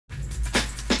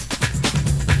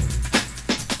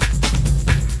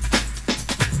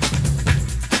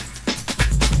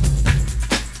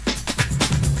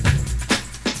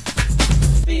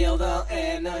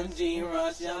energy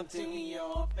rush up to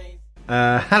your face.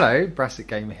 Hello, Brassic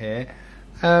Gamer here.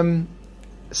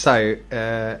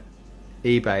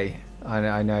 eBay.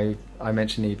 I know I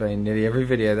mention eBay in nearly every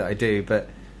video that I do, but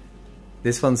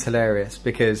this one's hilarious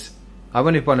because I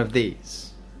wanted one of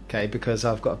these, okay, because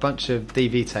I've got a bunch of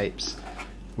DV tapes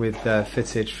with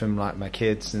footage from like my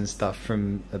kids and stuff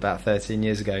from about 13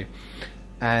 years ago,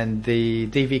 and the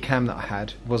DVCAM that I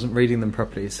had wasn't reading them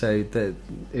properly, so the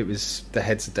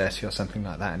heads are dirty or something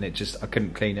like that, and I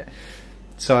couldn't clean it.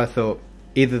 So I thought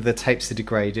either the tapes are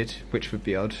degraded, which would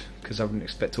be odd because I wouldn't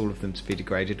expect all of them to be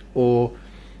degraded, or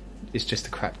it's just a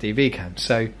crap DVCAM.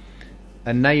 So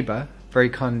a neighbour very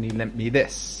kindly lent me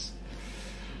this,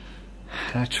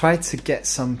 and I tried to get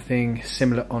something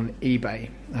similar on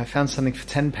eBay. I found something for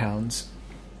 £10.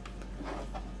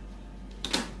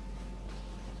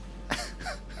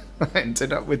 I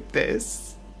ended up with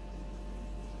this.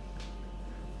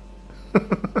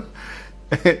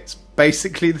 It's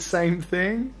basically the same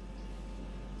thing.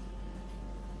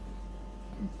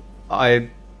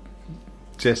 It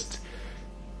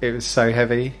was so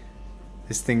heavy.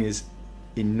 This thing is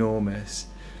enormous,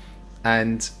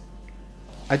 and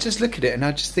I just look at it and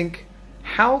I just think,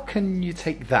 how can you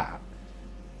take that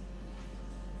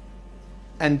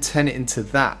and turn it into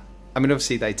that? I mean,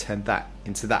 obviously they turned that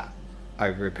into that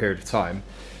over a period of time,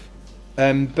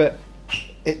 but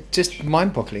it just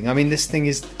mind-boggling. I mean, this thing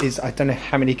is I don't know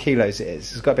how many kilos it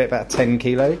is. It's got to be about 10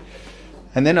 kilo.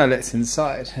 And then I looked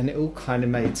inside and it all kind of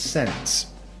made sense.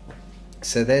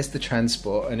 So there's the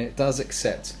transport, and it does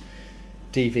accept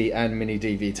DV and mini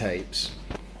DV tapes.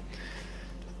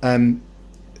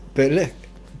 But look,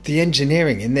 the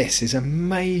engineering in this is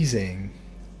amazing.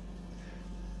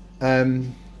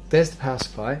 There's the power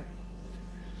supply,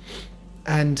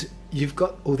 and you've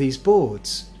got all these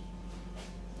boards,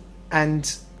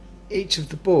 and each of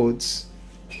the boards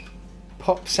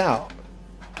pops out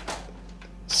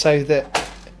so that,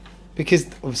 because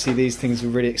obviously these things were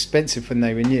really expensive when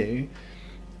they were new,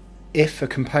 if a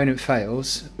component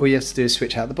fails, all you have to do is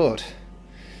switch out the board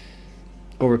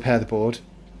or repair the board.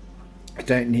 You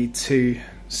don't need to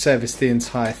service the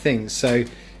entire thing. So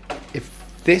if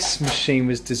this machine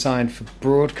was designed for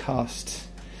broadcast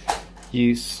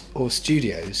use or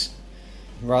studios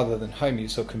rather than home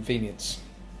use or convenience,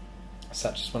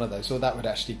 such as one of those, or that would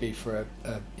actually be for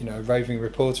a roving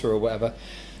reporter or whatever.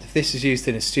 If this is used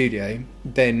in a studio,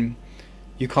 then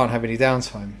you can't have any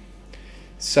downtime.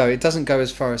 So it doesn't go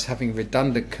as far as having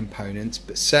redundant components,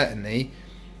 but certainly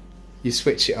you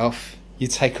switch it off, you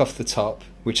take off the top,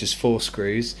 which is 4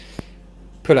 screws,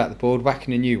 pull out the board, whack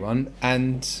in a new one,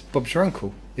 and Bob's your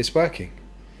uncle. It's working.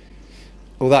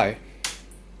 Although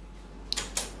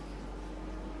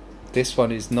this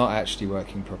one is not actually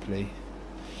working properly.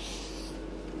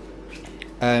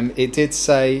 It did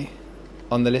say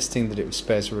on the listing that it was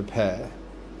spares for repair,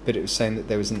 but it was saying that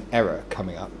there was an error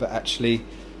coming up, but actually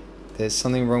there's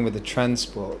something wrong with the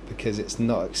transport because it's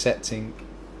not accepting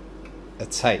a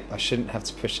tape. I shouldn't have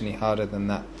to push any harder than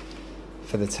that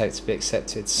for the tape to be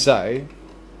accepted. So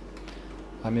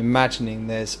I'm imagining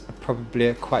there's probably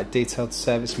a quite detailed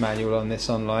service manual on this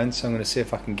online, so I'm going to see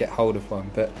if I can get hold of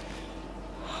one. But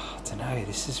I don't know,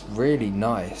 this is really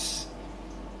nice.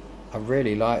 I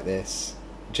really like this,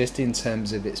 just in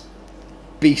terms of its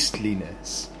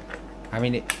beastliness. I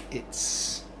mean,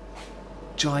 it's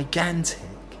gigantic.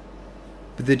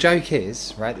 But the joke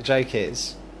is, right,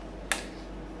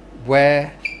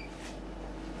 where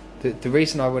the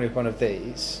reason I wanted one of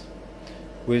these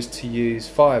was to use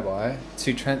Firewire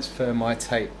to transfer my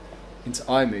tape into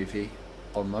iMovie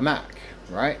on my Mac,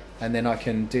 right? And then I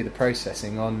can do the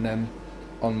processing on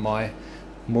my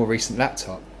more recent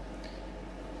laptop.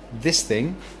 This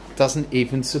thing doesn't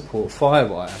even support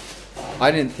Firewire.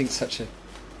 I didn't think such a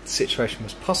situation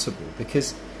was possible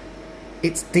because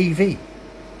it's DV.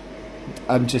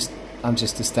 I'm just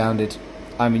astounded.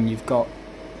 I mean, you've got,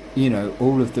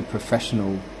 all of the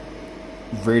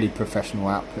really professional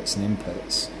outputs and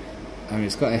inputs. I mean,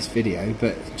 it's got S-video,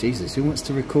 but Jesus, who wants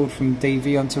to record from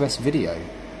DV onto S-video?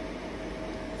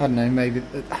 I don't know, maybe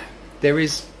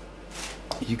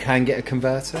you can get a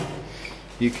converter.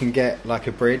 You can get like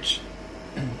a bridge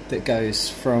that goes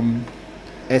from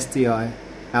SDI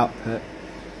output,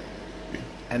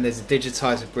 and there's a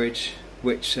digitizer bridge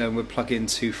which would plug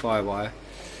into Firewire,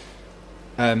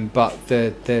 but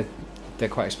they're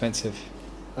quite expensive.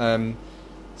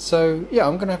 So yeah,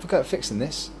 I'm gonna have a go at fixing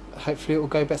this. Hopefully it will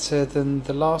go better than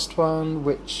the last one,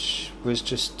 which was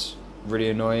just really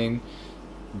annoying.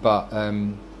 But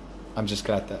I'm just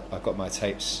glad that I've got my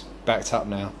tapes backed up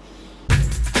now.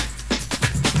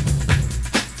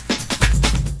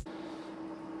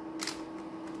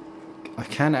 I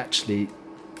can actually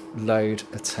load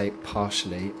a tape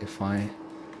partially if I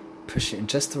push it in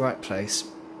just the right place.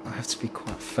 I have to be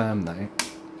quite firm though.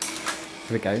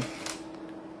 Here we go.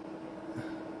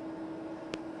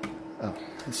 Oh,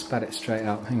 I spat it straight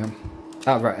out, hang on.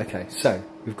 Oh right, okay, so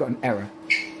we've got an error.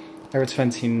 Error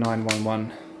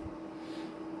 20911.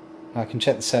 I can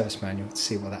check the service manual to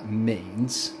see what that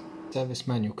means. Service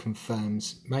manual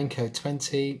confirms main code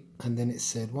 20 and then it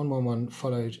said 111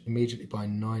 followed immediately by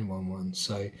 911.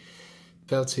 So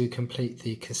failed to complete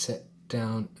the cassette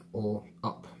down or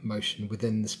up motion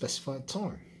within the specified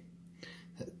time.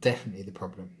 That's definitely the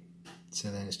problem. So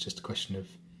then it's just a question of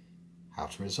how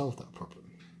to resolve that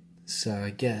problem. So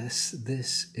I guess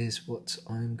this is what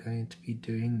I'm going to be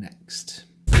doing next.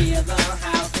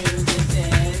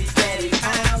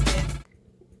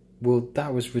 Well,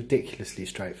 that was ridiculously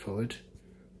straightforward.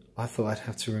 I thought I'd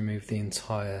have to remove the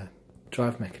entire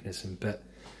drive mechanism, but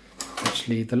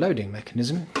actually the loading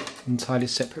mechanism, entirely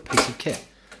separate piece of kit.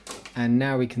 And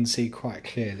now we can see quite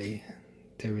clearly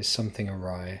there is something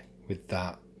awry with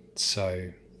that,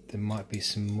 so there might be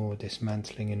some more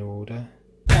dismantling in order.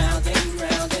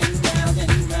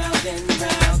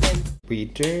 We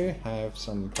do have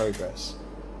some progress.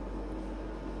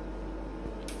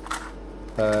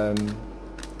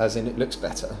 As in it looks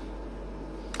better.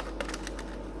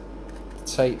 The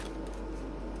tape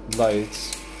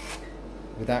loads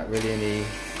without really any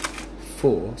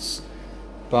force,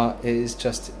 but it is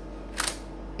just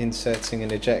inserting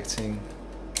and ejecting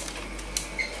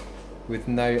with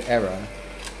no error,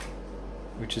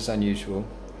 which is unusual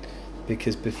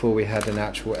because before we had an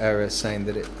actual error saying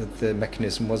that the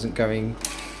mechanism wasn't going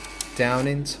down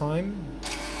in time,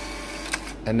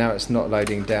 and now it's not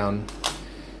loading down.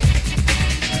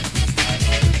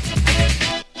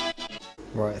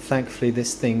 Right, thankfully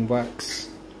this thing works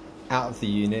out of the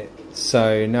unit,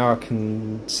 so now I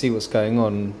can see what's going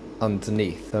on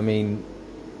underneath. I mean,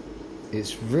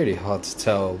 it's really hard to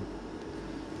tell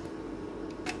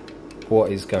what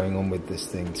is going on with this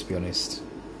thing, to be honest.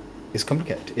 It's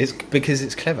complicated. It's because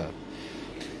it's clever.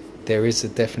 There is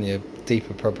definitely a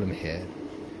deeper problem here.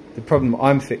 The problem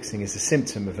I'm fixing is a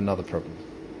symptom of another problem.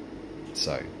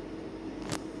 So,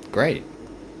 great.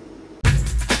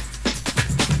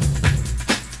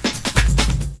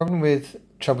 The problem with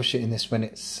troubleshooting this when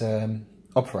it's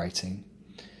operating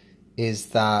is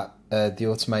that the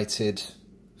automated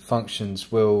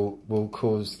functions will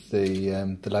cause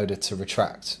the loader to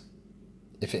retract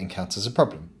if it encounters a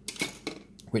problem,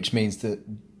 which means that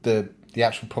the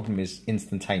actual problem is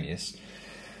instantaneous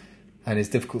and is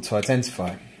difficult to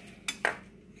identify.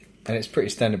 And it's pretty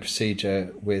standard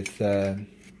procedure with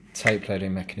tape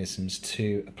loading mechanisms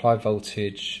to apply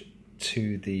voltage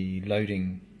to the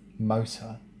loading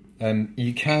motor.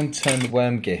 You can turn the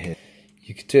worm gear here.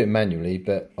 You could do it manually,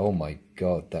 but oh my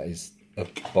god, that is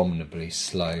abominably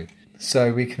slow.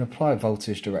 So we can apply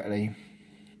voltage directly.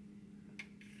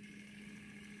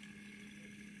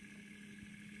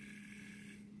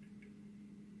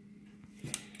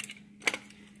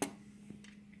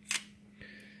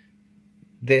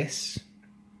 This,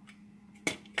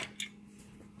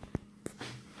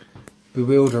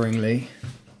 bewilderingly,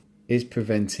 is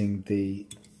preventing the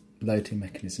loading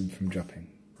mechanism from dropping.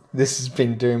 This has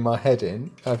been doing my head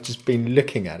in. I've just been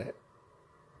looking at it,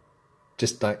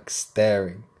 just like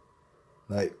staring,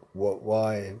 like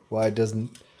why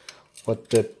doesn't,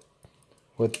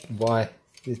 why,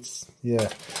 it's, yeah,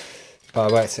 but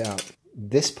I worked it out.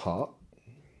 This part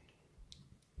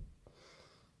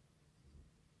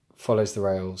follows the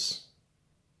rails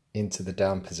into the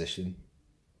down position.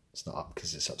 It's not up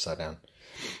because it's upside down.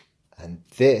 And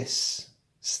this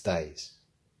stays.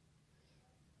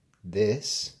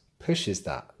 This pushes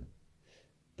that.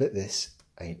 But this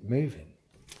ain't moving.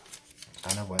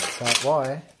 And I worked out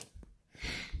why.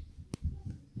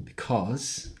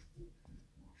 Because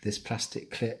this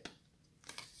plastic clip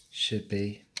should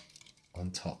be on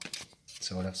top.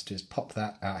 So all I have to do is pop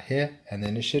that out here and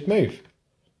then it should move.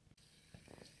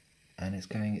 And it's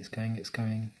going,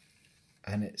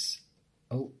 and it's,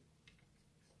 oh,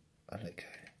 I let go.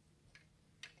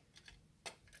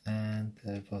 And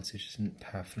the voltage isn't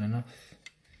powerful enough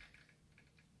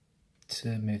to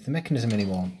move the mechanism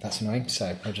anymore. That's annoying,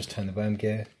 so I'll just turn the worm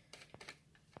gear.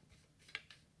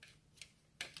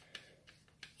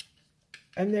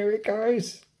 And there it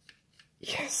goes.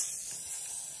 Yes!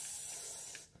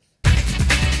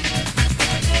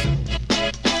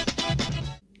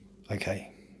 Okay.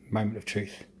 Moment of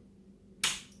truth.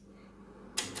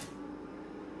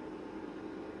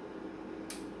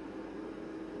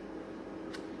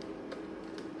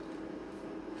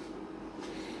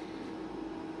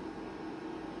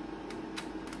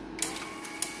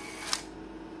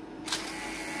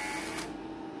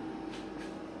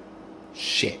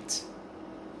 shit.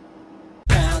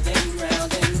 Round and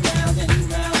round and round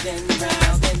and round and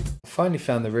round and I finally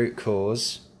found the root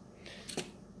cause.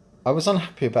 I was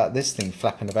unhappy about this thing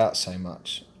flapping about so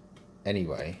much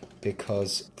anyway,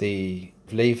 because the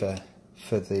lever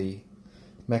for the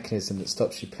mechanism that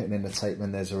stops you putting in the tape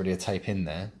when there's already a tape in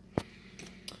there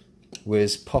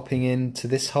was popping into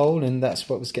this hole, and that's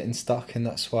what was getting stuck, and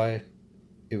that's why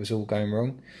it was all going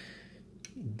wrong.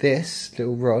 This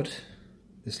little rod,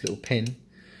 this little pin,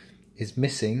 is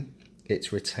missing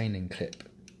its retaining clip.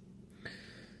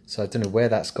 So I don't know where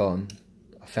that's gone.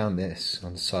 I found this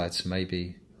on the side, so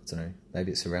maybe, I don't know,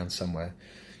 maybe it's around somewhere,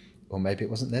 or maybe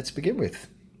it wasn't there to begin with.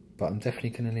 But I'm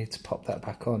definitely going to need to pop that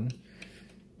back on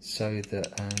so that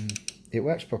it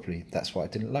works properly. That's why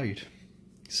it didn't load.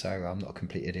 So I'm not a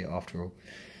complete idiot after all.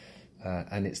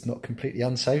 And it's not completely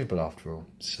unsavable after all.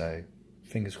 So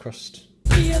fingers crossed.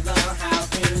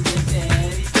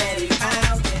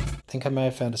 I think I may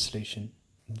have found a solution.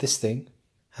 This thing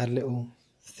had a little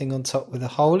thing on top with a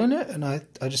hole in it, and I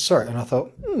just saw it and I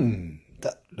thought,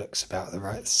 that looks about the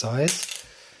right size.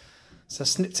 So I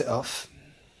snipped it off,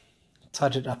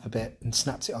 tied it up a bit and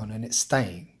snapped it on, and it's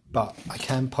staying, but I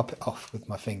can pop it off with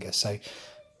my finger. So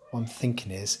what I'm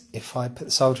thinking is, if I put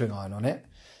the soldering iron on it,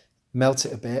 melt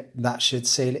it a bit, that should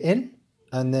seal it in,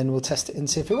 and then we'll test it and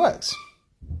see if it works.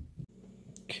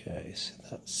 Okay, so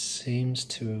that seems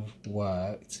to have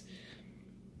worked.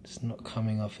 It's not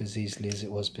coming off as easily as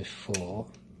it was before,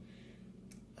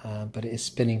 but it is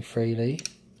spinning freely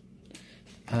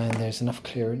and there's enough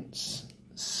clearance.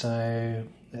 So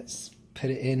let's put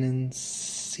it in and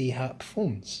see how it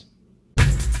performs.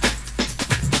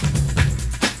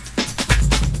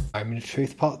 Moment of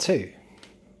Truth Part 2.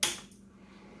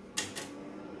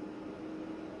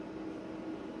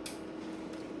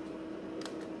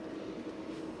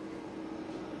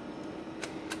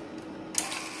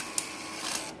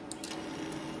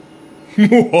 I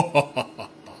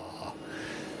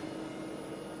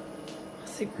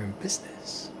think we're in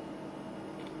business.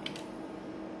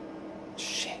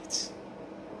 Shit.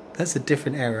 That's a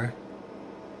different error.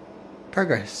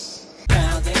 Progress.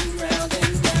 round and round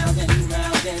and round and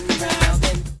round and round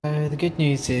and The good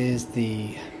news is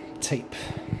the tape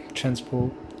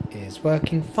transport is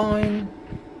working fine,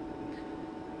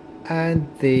 and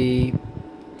the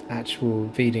actual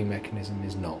feeding mechanism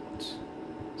is not.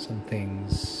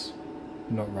 Something's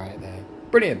not right there.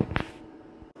 Brilliant.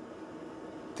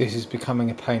 This is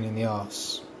becoming a pain in the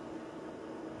arse.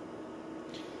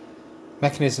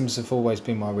 Mechanisms have always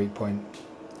been my weak point.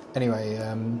 Anyway,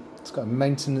 it's got a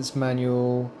maintenance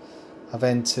manual. I've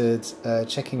entered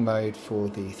checking mode for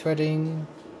the threading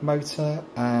motor,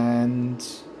 and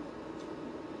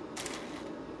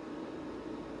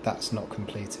that's not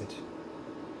completed.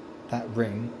 That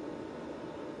ring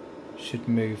should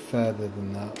move further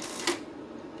than that.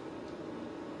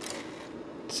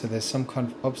 So there's some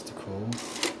kind of obstacle.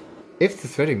 If the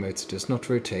threading motor does not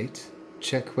rotate,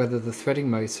 check whether the threading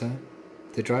motor,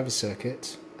 the driver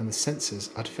circuit and the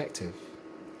sensors are defective.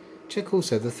 Check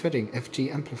also the threading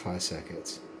FG amplifier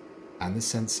circuit and the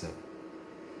sensor.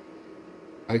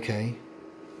 Okay.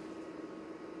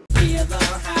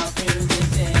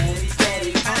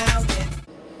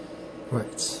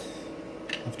 Right,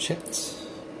 I've checked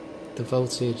the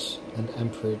voltage and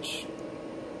amperage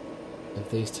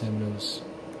of these terminals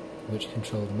which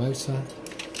control the motor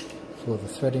for the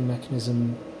threading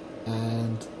mechanism,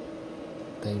 and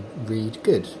they read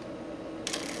good.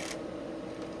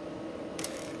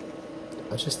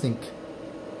 I just think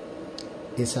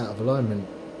it's out of alignment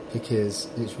because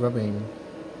it's rubbing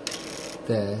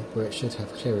there where it should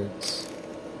have clearance.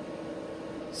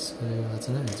 So I don't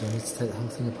know, do I need to take the whole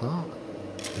thing apart?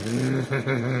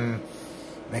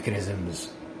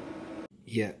 Mechanisms.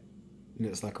 Yeah,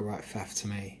 looks like a right faff to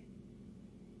me.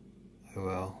 Oh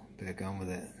well, better go on with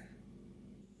it.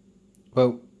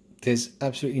 Well, there's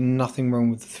absolutely nothing wrong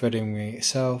with the threading ring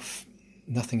itself.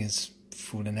 Nothing has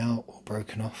fallen out or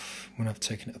broken off when I've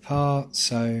taken it apart,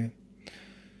 so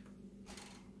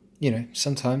you know,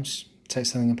 sometimes take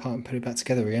something apart and put it back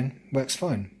together again works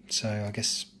fine. So I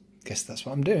guess that's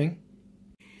what I'm doing.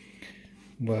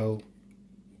 Well,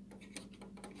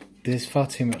 there's far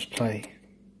too much play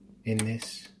in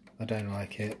this. I don't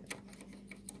like it.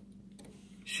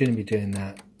 Shouldn't be doing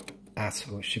that at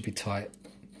all. It should be tight.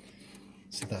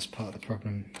 So that's part of the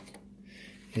problem,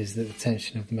 is that the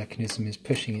tension of the mechanism is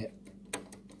pushing it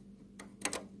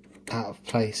out of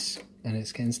place and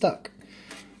it's getting stuck.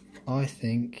 I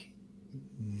think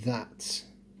that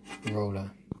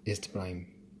roller is to blame.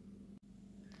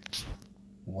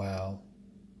 Wow,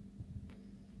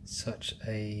 such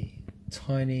a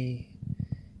tiny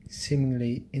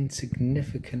seemingly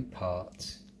insignificant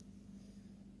part.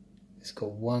 It's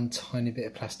got one tiny bit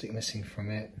of plastic missing from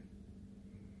it,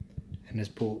 and has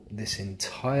brought this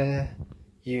entire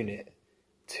unit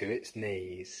to its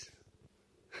knees.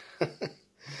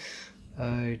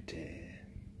 Oh dear.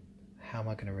 How am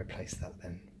I going to replace that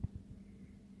then?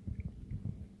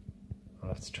 I'll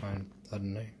have to try and, I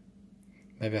don't know,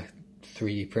 maybe I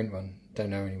 3D print one. Don't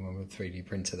know anyone with a 3D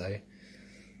printer though.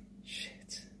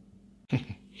 Shit.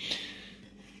 I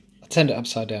turned it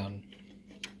upside down.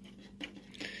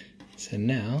 So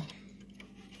now,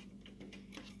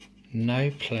 no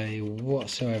play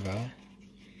whatsoever,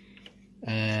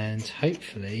 and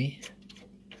hopefully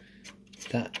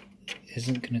that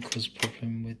isn't going to cause a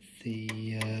problem with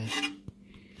the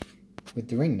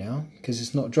ring now, because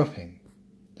it's not dropping.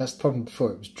 That's the problem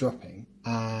before, it was dropping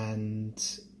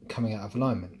and coming out of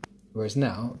alignment, whereas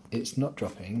now it's not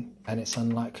dropping and it's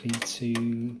unlikely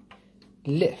to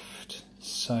lift.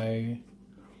 So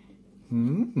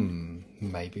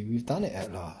maybe we've done it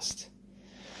at last.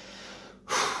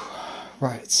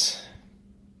 Right,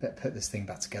 better put this thing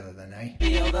back together then, eh?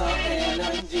 Feel the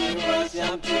energy rush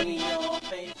up to your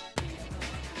face.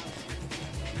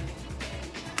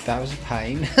 That was a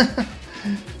pain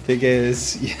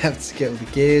because you have to get all the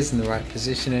gears in the right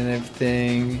position and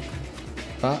everything,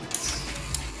 but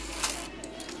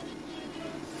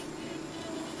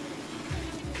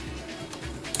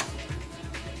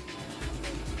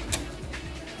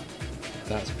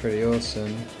that's pretty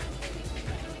awesome.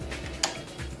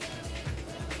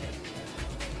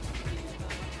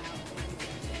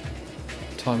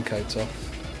 Time code's off,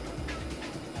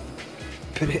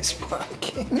 but it's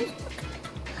working.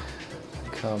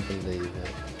 Can't believe it.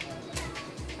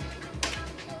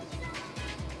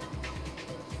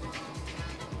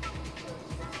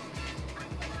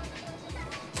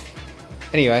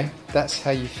 Anyway, that's how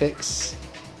you fix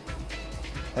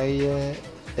a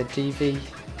DV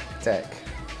deck.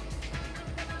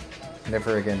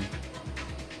 Never again.